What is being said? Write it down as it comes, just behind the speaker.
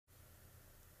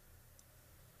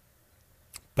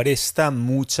Presta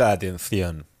mucha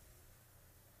atención.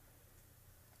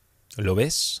 ¿Lo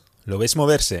ves? ¿Lo ves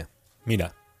moverse?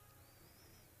 Mira.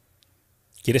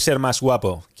 ¿Quieres ser más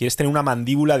guapo? ¿Quieres tener una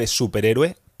mandíbula de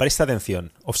superhéroe? Presta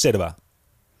atención. Observa.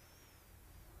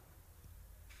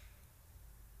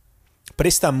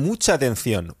 Presta mucha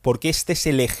atención, porque este es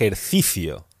el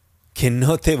ejercicio que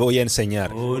no te voy a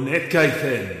enseñar.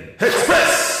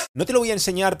 No te lo voy a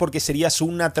enseñar porque serías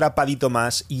un atrapadito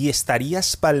más y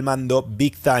estarías palmando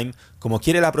big time como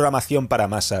quiere la programación para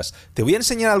masas. Te voy a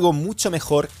enseñar algo mucho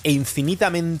mejor e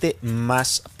infinitamente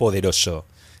más poderoso.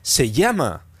 Se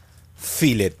llama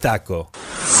filetaco.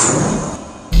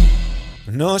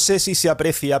 No sé si se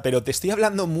aprecia, pero te estoy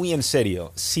hablando muy en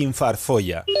serio, sin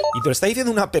farfolla. Y te lo está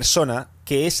diciendo una persona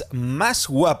que es más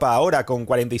guapa ahora con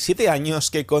 47 años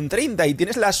que con 30. Y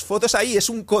tienes las fotos ahí, es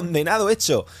un condenado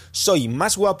hecho. Soy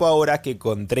más guapo ahora que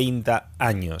con 30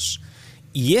 años.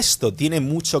 Y esto tiene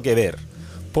mucho que ver.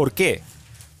 ¿Por qué?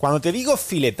 Cuando te digo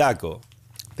filetaco,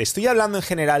 te estoy hablando en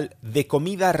general de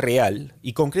comida real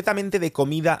y concretamente de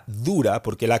comida dura,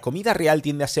 porque la comida real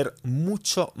tiende a ser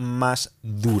mucho más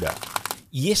dura.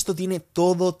 Y esto tiene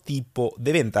todo tipo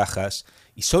de ventajas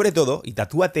y sobre todo, y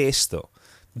tatúate esto,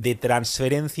 de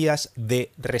transferencias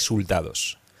de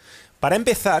resultados. Para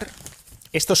empezar,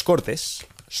 estos cortes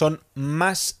son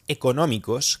más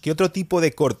económicos que otro tipo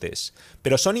de cortes,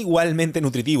 pero son igualmente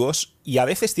nutritivos y a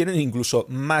veces tienen incluso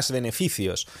más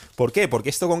beneficios. ¿Por qué? Porque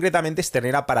esto concretamente es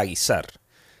ternera para guisar.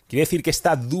 Quiere decir que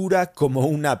está dura como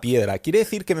una piedra. Quiere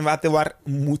decir que me va a tomar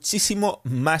muchísimo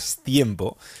más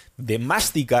tiempo de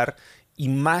masticar y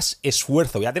más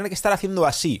esfuerzo. Voy a tener que estar haciendo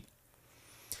así.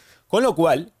 Con lo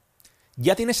cual,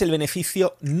 ya tienes el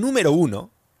beneficio número 1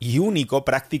 y único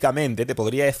prácticamente, te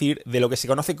podría decir, de lo que se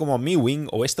conoce como mewing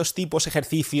o estos tipos de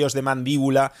ejercicios de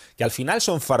mandíbula que al final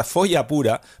son farfolla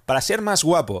pura para ser más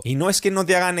guapo. Y no es que no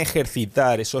te hagan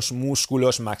ejercitar esos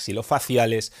músculos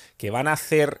maxilofaciales que van a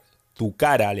hacer tu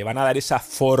cara, le van a dar esa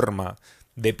forma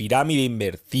de pirámide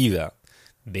invertida,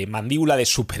 de mandíbula de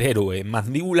superhéroe,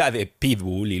 mandíbula de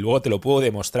pitbull, y luego te lo puedo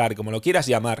demostrar, como lo quieras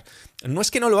llamar. No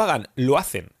es que no lo hagan, lo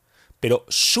hacen. Pero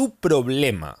su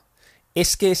problema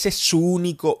es que ese es su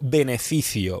único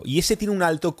beneficio y ese tiene un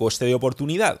alto coste de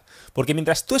oportunidad. Porque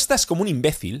mientras tú estás como un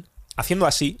imbécil, haciendo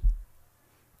así,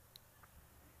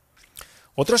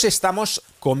 otros estamos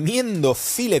comiendo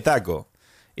filetaco.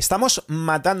 Estamos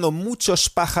matando muchos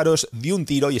pájaros de un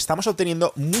tiro y estamos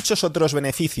obteniendo muchos otros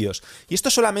beneficios. Y esto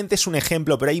solamente es un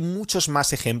ejemplo, pero hay muchos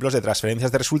más ejemplos de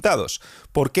transferencias de resultados.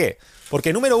 ¿Por qué?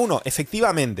 Porque número 1,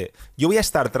 efectivamente, yo voy a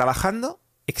estar trabajando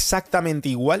exactamente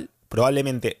igual,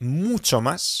 probablemente mucho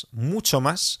más,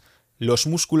 los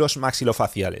músculos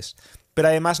maxilofaciales. Pero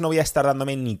además no voy a estar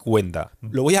dándome ni cuenta.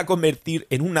 Lo voy a convertir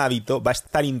en un hábito, va a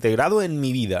estar integrado en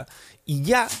mi vida y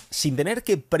ya, sin tener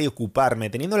que preocuparme,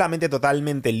 teniendo la mente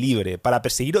totalmente libre para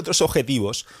perseguir otros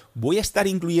objetivos, voy a estar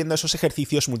incluyendo esos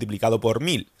ejercicios multiplicado por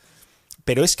 1000.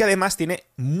 Pero es que además tiene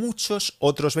muchos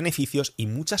otros beneficios y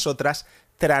muchas otras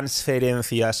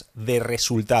transferencias de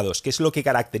resultados, que es lo que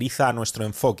caracteriza a nuestro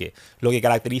enfoque, lo que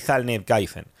caracteriza al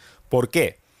Netcaifen. ¿Por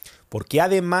qué? Porque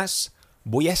además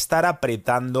voy a estar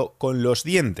apretando con los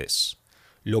dientes,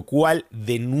 lo cual,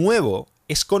 de nuevo,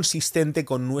 es consistente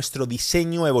con nuestro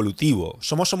diseño evolutivo.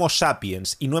 Somos Homo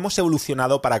sapiens y no hemos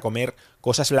evolucionado para comer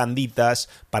cosas blanditas,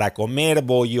 para comer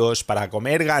bollos, para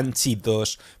comer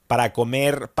ganchitos, para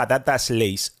comer patatas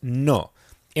Lay's. No.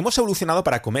 Hemos evolucionado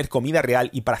para comer comida real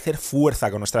y para hacer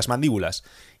fuerza con nuestras mandíbulas.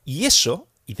 Y eso,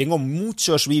 y tengo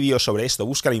muchos vídeos sobre esto,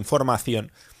 busca la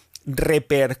información,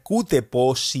 repercute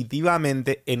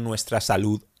positivamente en nuestra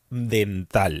salud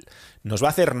dental. Nos va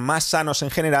a hacer más sanos en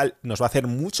general, nos va a hacer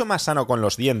mucho más sano con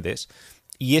los dientes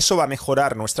y eso va a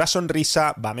mejorar nuestra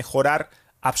sonrisa, va a mejorar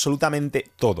absolutamente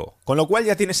todo. Con lo cual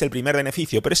ya tienes el primer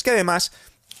beneficio, pero es que además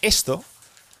esto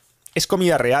es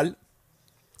comida real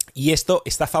y esto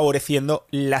está favoreciendo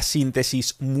la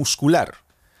síntesis muscular.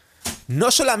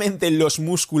 No solamente los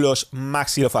músculos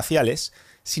maxilofaciales,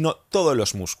 sino todos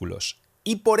los músculos.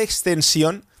 Y por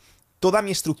extensión, toda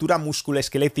mi estructura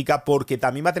musculoesquelética, porque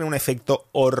también va a tener un efecto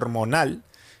hormonal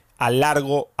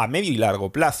a medio y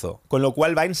largo plazo, con lo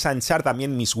cual va a ensanchar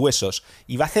también mis huesos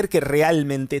y va a hacer que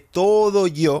realmente todo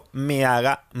yo me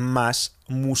haga más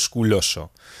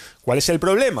musculoso. ¿Cuál es el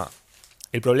problema?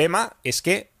 El problema es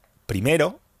que,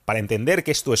 primero, para entender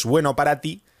que esto es bueno para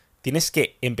ti, tienes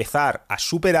que empezar a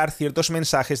superar ciertos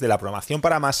mensajes de la programación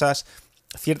para masas,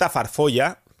 cierta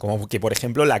farfolla, como que, por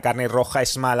ejemplo, la carne roja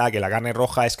es mala, que la carne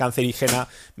roja es cancerígena,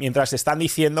 mientras te están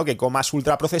diciendo que comas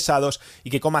ultraprocesados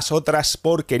y que comas otras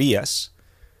porquerías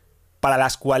para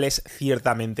las cuales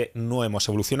ciertamente no hemos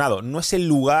evolucionado. No es el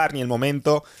lugar ni el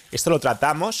momento, esto lo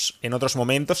tratamos en otros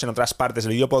momentos, en otras partes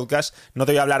del video podcast. No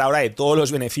te voy a hablar ahora de todos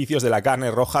los beneficios de la carne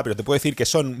roja, pero te puedo decir que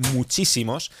son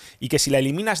muchísimos y que si la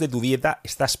eliminas de tu dieta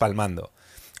estás palmando.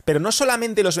 Pero no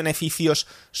solamente los beneficios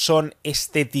son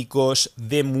estéticos,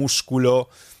 de músculo,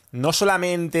 no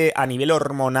solamente a nivel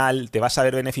hormonal te vas a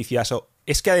ver beneficioso,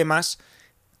 es que además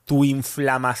tu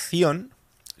inflamación,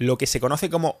 lo que se conoce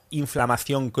como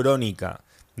inflamación crónica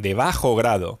de bajo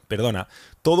grado,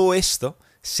 todo esto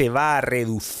se va a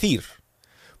reducir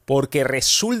porque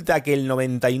resulta que el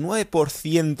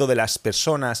 99% de las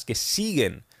personas que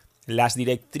siguen las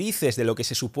directrices de lo que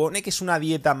se supone que es una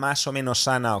dieta más o menos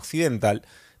sana occidental,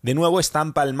 de nuevo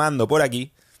están palmando por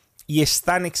aquí y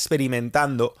están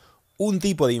experimentando un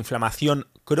tipo de inflamación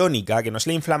crónica, que no es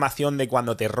la inflamación de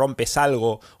cuando te rompes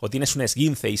algo o tienes un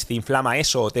esguince y te inflama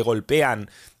eso o te golpean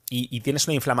y tienes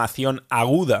una inflamación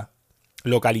aguda,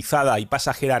 localizada y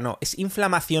pasajera, no, es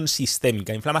inflamación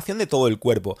sistémica, inflamación de todo el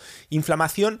cuerpo,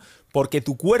 inflamación porque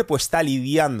tu cuerpo está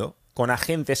lidiando con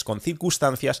agentes, con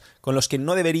circunstancias con los que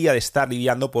no debería de estar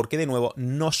lidiando porque de nuevo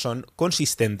no son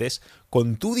consistentes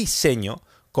con tu diseño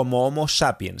como Homo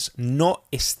sapiens, no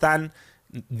están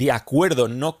de acuerdo,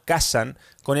 no casan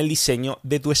con el diseño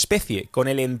de tu especie, con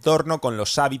el entorno, con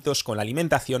los hábitos, con la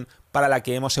alimentación para la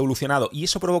que hemos evolucionado. Y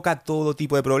eso provoca todo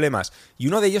tipo de problemas. Y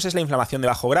uno de ellos es la inflamación de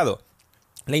bajo grado.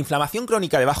 La inflamación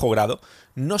crónica de bajo grado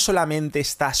no solamente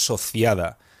está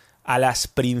asociada a las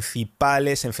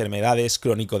principales enfermedades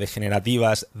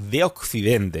crónico-degenerativas de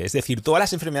Occidente, es decir, todas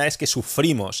las enfermedades que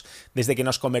sufrimos desde que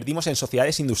nos convertimos en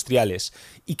sociedades industriales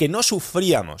y que no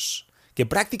sufríamos, que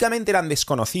prácticamente eran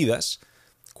desconocidas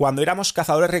cuando éramos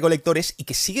cazadores-recolectores y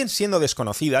que siguen siendo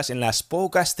desconocidas en las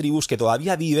pocas tribus que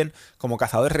todavía viven como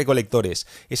cazadores-recolectores.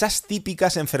 Esas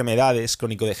típicas enfermedades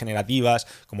crónico-degenerativas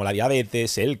como la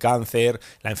diabetes, el cáncer,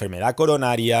 la enfermedad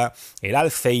coronaria, el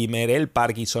Alzheimer, el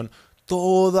Parkinson,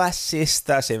 todas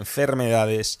estas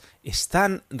enfermedades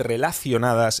están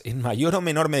relacionadas en mayor o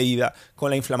menor medida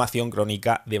con la inflamación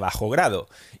crónica de bajo grado.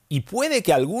 Y puede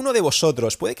que alguno de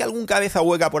vosotros, puede que algún cabeza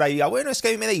hueca por ahí diga, bueno, es que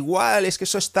a mí me da igual, es que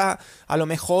eso está, a lo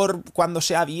mejor cuando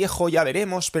sea viejo ya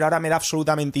veremos, pero ahora me da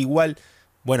absolutamente igual.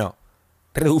 Bueno,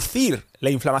 reducir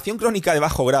la inflamación crónica de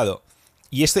bajo grado,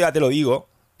 y esto ya te lo digo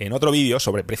en otro vídeo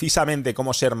sobre precisamente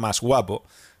cómo ser más guapo,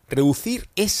 reducir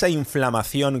esa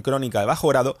inflamación crónica de bajo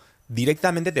grado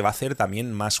directamente te va a hacer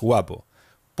también más guapo.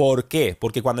 ¿Por qué?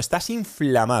 Porque cuando estás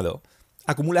inflamado,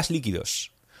 acumulas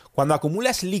líquidos. Cuando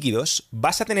acumulas líquidos,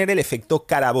 vas a tener el efecto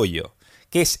carabollo,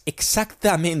 que es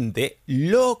exactamente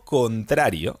lo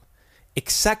contrario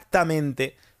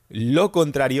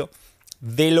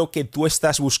de lo que tú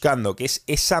estás buscando, que es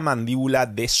esa mandíbula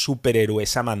de superhéroe,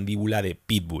 esa mandíbula de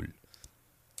pitbull.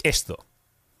 Esto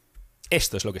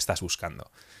es lo que estás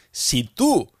buscando. Si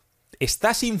tú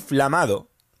estás inflamado,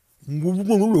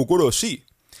 sí.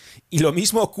 Y lo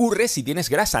mismo ocurre si tienes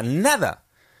grasa. Nada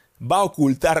va a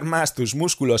ocultar más tus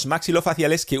músculos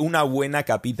maxilofaciales que una buena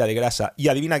capita de grasa. Y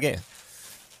adivina qué.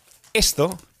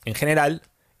 Esto, en general,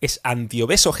 es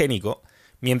antiobesogénico,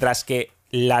 mientras que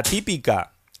la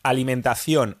típica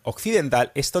alimentación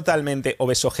occidental es totalmente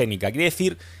obesogénica. Quiere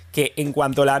decir que en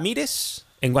cuanto la mires,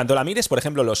 por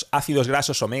ejemplo, los ácidos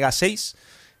grasos omega 6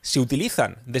 se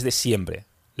utilizan desde siempre.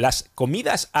 Las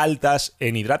comidas altas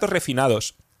en hidratos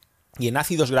refinados y en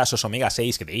ácidos grasos omega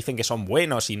 6 que te dicen que son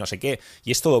buenos y no sé qué,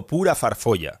 y es todo pura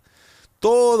farfolla.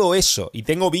 Todo eso, y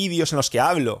tengo vídeos en los que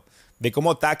hablo de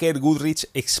cómo Tucker Goodrich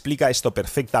explica esto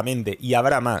perfectamente, y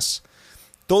habrá más.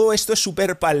 Todo esto es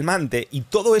súper palmante y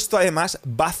todo esto además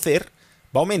va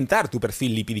a aumentar tu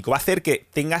perfil lipídico, va a hacer que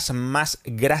tengas más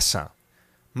grasa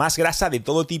de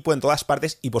todo tipo en todas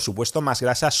partes y por supuesto más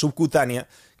grasa subcutánea,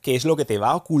 que es lo que te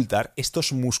va a ocultar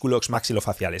estos músculos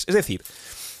maxilofaciales. Es decir,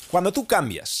 cuando tú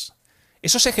cambias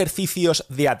esos ejercicios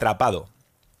de atrapado,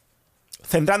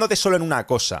 centrándote solo en una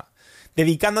cosa,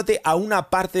 dedicándote a una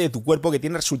parte de tu cuerpo que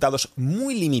tiene resultados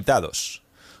muy limitados,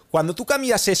 cuando tú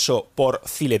cambias eso por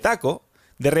filetaco,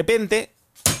 de repente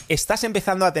estás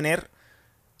empezando a tener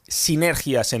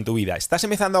sinergias en tu vida, estás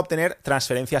empezando a obtener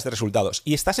transferencias de resultados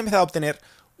y estás empezando a obtener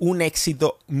un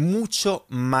éxito mucho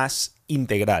más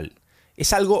integral.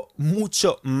 Es algo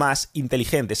mucho más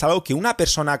inteligente, es algo que una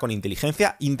persona con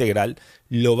inteligencia integral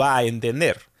lo va a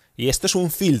entender. Y esto es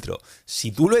un filtro.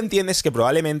 Si tú lo entiendes, que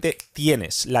probablemente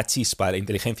tienes la chispa de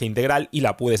inteligencia integral y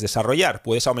la puedes desarrollar,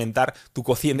 puedes aumentar tu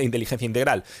cociente de inteligencia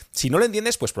integral. Si no lo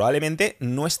entiendes, pues probablemente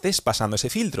no estés pasando ese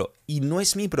filtro. Y no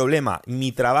es mi problema,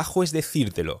 mi trabajo es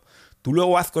decírtelo. Tú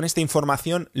luego haz con esta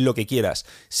información lo que quieras.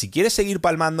 Si quieres seguir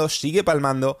palmando, sigue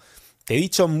palmando. Te he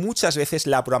dicho muchas veces,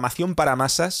 la programación para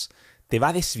masas te va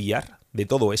a desviar de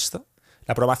todo esto.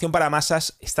 La programación para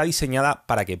masas está diseñada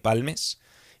para que palmes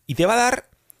y te va a dar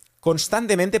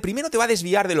constantemente, primero te va a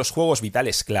desviar de los juegos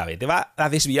vitales clave, te va a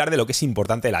desviar de lo que es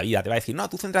importante de la vida, te va a decir, no,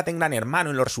 tú céntrate en Gran Hermano,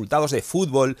 en los resultados de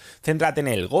fútbol, céntrate en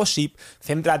el gossip,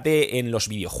 céntrate en los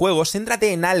videojuegos,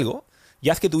 céntrate en algo y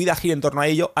haz que tu vida gire en torno a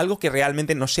ello, algo que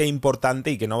realmente no sea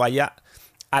importante y que no vaya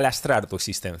a lastrar tu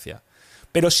existencia.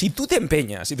 Pero si tú te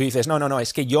empeñas y tú dices, no,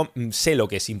 es que yo sé lo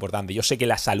que es importante, yo sé que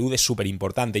la salud es súper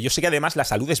importante, yo sé que además la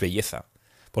salud es belleza,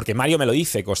 porque Mario me lo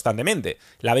dice constantemente,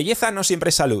 la belleza no siempre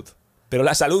es salud, pero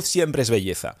la salud siempre es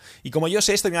belleza. Y como yo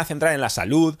sé esto, me voy a centrar en la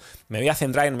salud, me voy a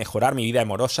centrar en mejorar mi vida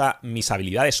amorosa, mis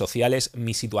habilidades sociales,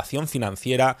 mi situación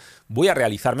financiera, voy a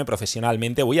realizarme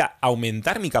profesionalmente, voy a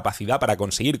aumentar mi capacidad para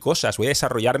conseguir cosas, voy a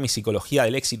desarrollar mi psicología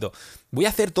del éxito, voy a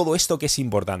hacer todo esto que es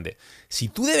importante. Si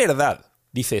tú de verdad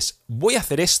dices, voy a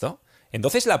hacer esto,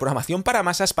 entonces la programación para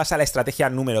masas pasa a la estrategia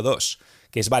número 2,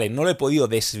 que es, vale, no lo he podido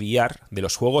desviar de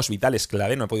los juegos vitales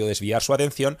clave, no he podido desviar su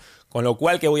atención, con lo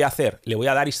cual, ¿qué voy a hacer? Le voy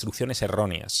a dar instrucciones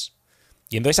erróneas.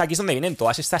 Y entonces aquí es donde vienen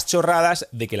todas estas chorradas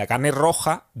de que la carne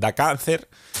roja da cáncer,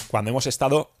 cuando hemos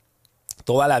estado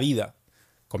toda la vida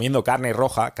comiendo carne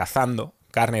roja, cazando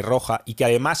carne roja, y que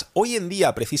además hoy en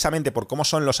día, precisamente por cómo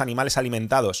son los animales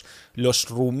alimentados, los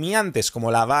rumiantes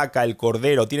como la vaca, el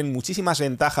cordero, tienen muchísimas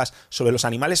ventajas sobre los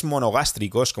animales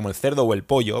monogástricos como el cerdo o el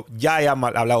pollo. Ya he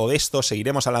hablado de esto,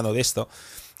 seguiremos hablando de esto.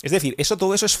 Es decir,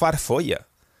 todo eso es farfolla.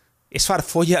 Es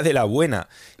farfolla de la buena.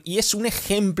 Y es un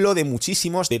ejemplo de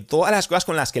muchísimos, de todas las cosas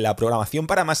con las que la programación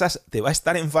para masas te va a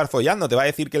estar enfarfollando. Te va a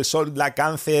decir que el sol da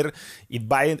cáncer y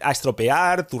va a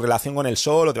estropear tu relación con el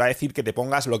sol, o te va a decir que te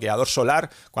pongas bloqueador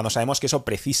solar, cuando sabemos que eso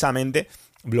precisamente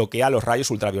bloquea los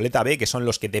rayos ultravioleta B, que son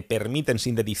los que te permiten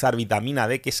sintetizar vitamina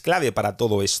D, que es clave para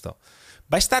todo esto.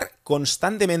 Va a estar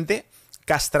constantemente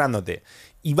castrándote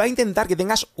y va a intentar que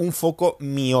tengas un foco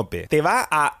miope. Te va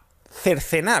a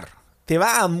cercenar, te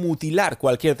va a mutilar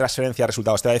cualquier transferencia de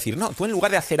resultados. Te va a decir, no, tú en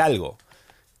lugar de hacer algo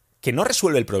que no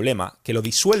resuelve el problema, que lo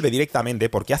disuelve directamente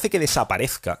porque hace que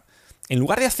desaparezca, en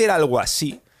lugar de hacer algo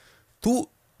así, tú,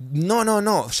 no,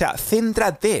 o sea,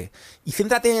 céntrate. Y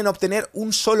céntrate en obtener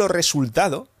un solo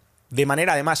resultado, de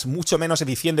manera además mucho menos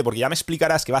eficiente, porque ya me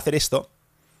explicarás que va a hacer esto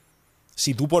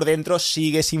si tú por dentro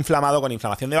sigues inflamado con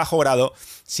inflamación de bajo grado,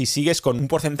 si sigues con un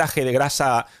porcentaje de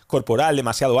grasa corporal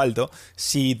demasiado alto,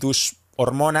 si tus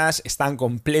hormonas están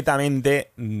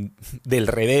completamente del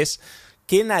revés.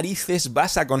 ¿Qué narices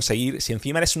vas a conseguir si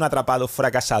encima eres un atrapado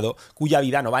fracasado cuya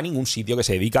vida no va a ningún sitio, que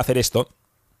se dedica a hacer esto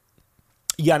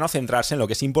y a no centrarse en lo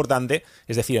que es importante,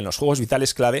 es decir, en los juegos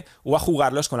vitales clave, o a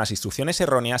jugarlos con las instrucciones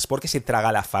erróneas porque se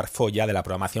traga la farfolla de la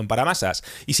programación para masas?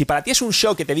 Y si para ti es un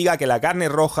shock que te diga que la carne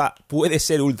roja puede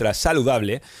ser ultra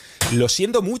saludable, lo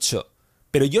siento mucho,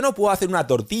 pero yo no puedo hacer una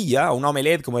tortilla o una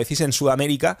omelette, como decís en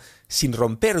Sudamérica, sin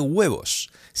romper huevos.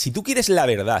 Si tú quieres la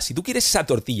verdad, si tú quieres esa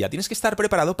tortilla, tienes que estar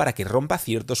preparado para que rompa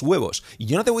ciertos huevos. Y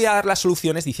yo no te voy a dar las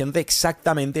soluciones diciéndote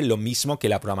exactamente lo mismo que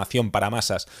la programación para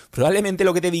masas. Probablemente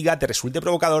lo que te diga te resulte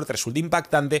provocador, te resulte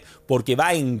impactante, porque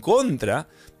va en contra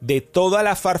de toda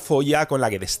la farfolla con la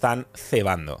que te están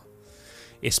cebando.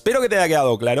 Espero que te haya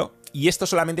quedado claro. Y esto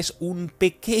solamente es un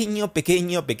pequeño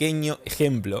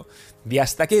ejemplo de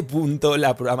hasta qué punto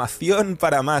la programación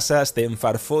para masas te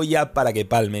enfarfolla para que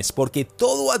palmes, porque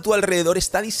todo a tu alrededor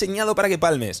está diseñado para que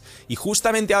palmes. Y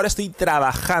justamente ahora estoy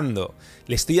trabajando,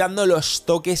 le estoy dando los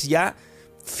toques ya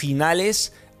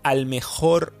finales al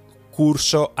mejor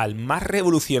curso, al más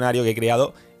revolucionario que he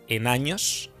creado en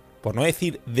años, por no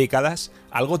decir décadas,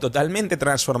 algo totalmente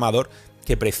transformador,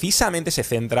 que precisamente se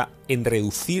centra en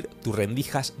reducir tus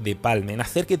rendijas de palme, en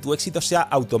hacer que tu éxito sea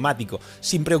automático,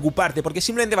 sin preocuparte, porque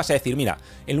simplemente vas a decir, mira,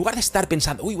 en lugar de estar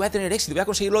pensando, uy, voy a tener éxito, voy a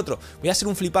conseguir lo otro, voy a ser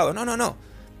un flipado, no,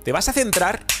 te vas a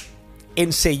centrar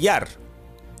en sellar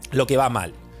lo que va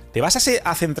mal, te vas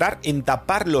a centrar en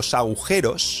tapar los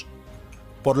agujeros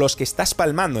por los que estás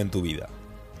palmando en tu vida.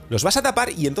 Los vas a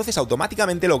tapar y entonces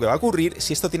automáticamente lo que va a ocurrir,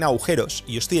 si esto tiene agujeros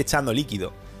y yo estoy echando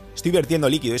líquido, estoy vertiendo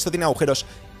líquido, esto tiene agujeros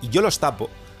y yo los tapo,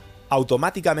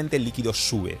 automáticamente el líquido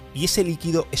sube. Y ese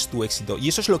líquido es tu éxito. Y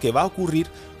eso es lo que va a ocurrir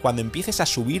cuando empieces a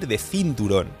subir de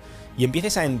cinturón y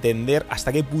empieces a entender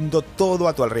hasta qué punto todo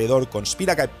a tu alrededor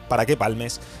conspira para que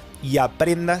palmes y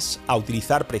aprendas a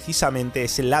utilizar precisamente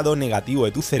ese lado negativo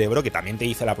de tu cerebro, que también te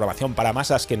dice la programación para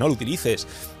masas que no lo utilices,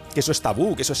 que eso es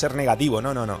tabú, que eso es ser negativo.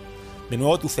 No. De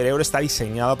nuevo, tu cerebro está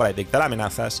diseñado para detectar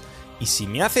amenazas y si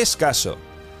me haces caso,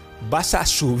 vas a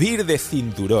subir de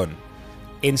cinturón,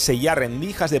 en sellar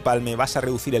rendijas de palme, vas a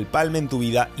reducir el palme en tu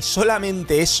vida y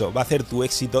solamente eso va a hacer tu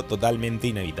éxito totalmente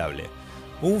inevitable.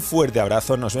 Un fuerte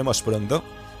abrazo, nos vemos pronto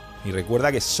y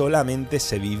recuerda que solamente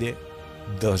se vive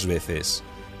 2 veces.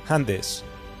 Antes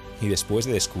y después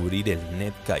de descubrir el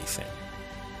Netkaizen.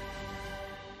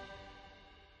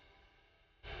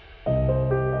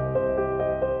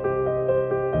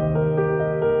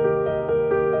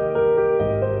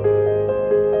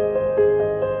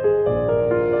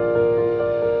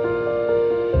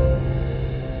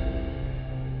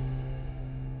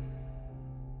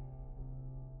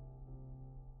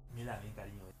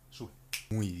 Sube.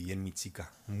 Muy bien, mi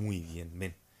chica. Muy bien.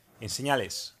 Ven.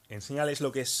 Enséñales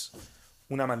lo que es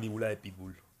una mandíbula de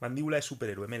pitbull. Mandíbula de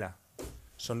superhéroe, Mela.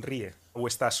 Sonríe.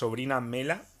 Vuestra sobrina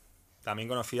Mela, también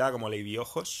conocida como Lady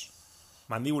Ojos.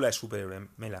 Mandíbula de superhéroe,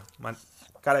 Mela.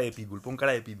 Cara de pitbull. Pon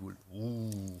cara de pitbull.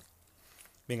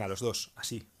 Venga, los dos.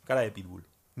 Así. Cara de pitbull.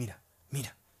 Mira,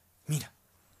 mira, mira.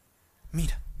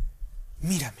 Mira.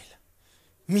 Mira, Mela.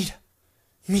 Mira.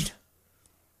 Mira.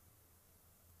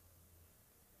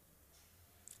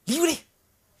 ¡Libre!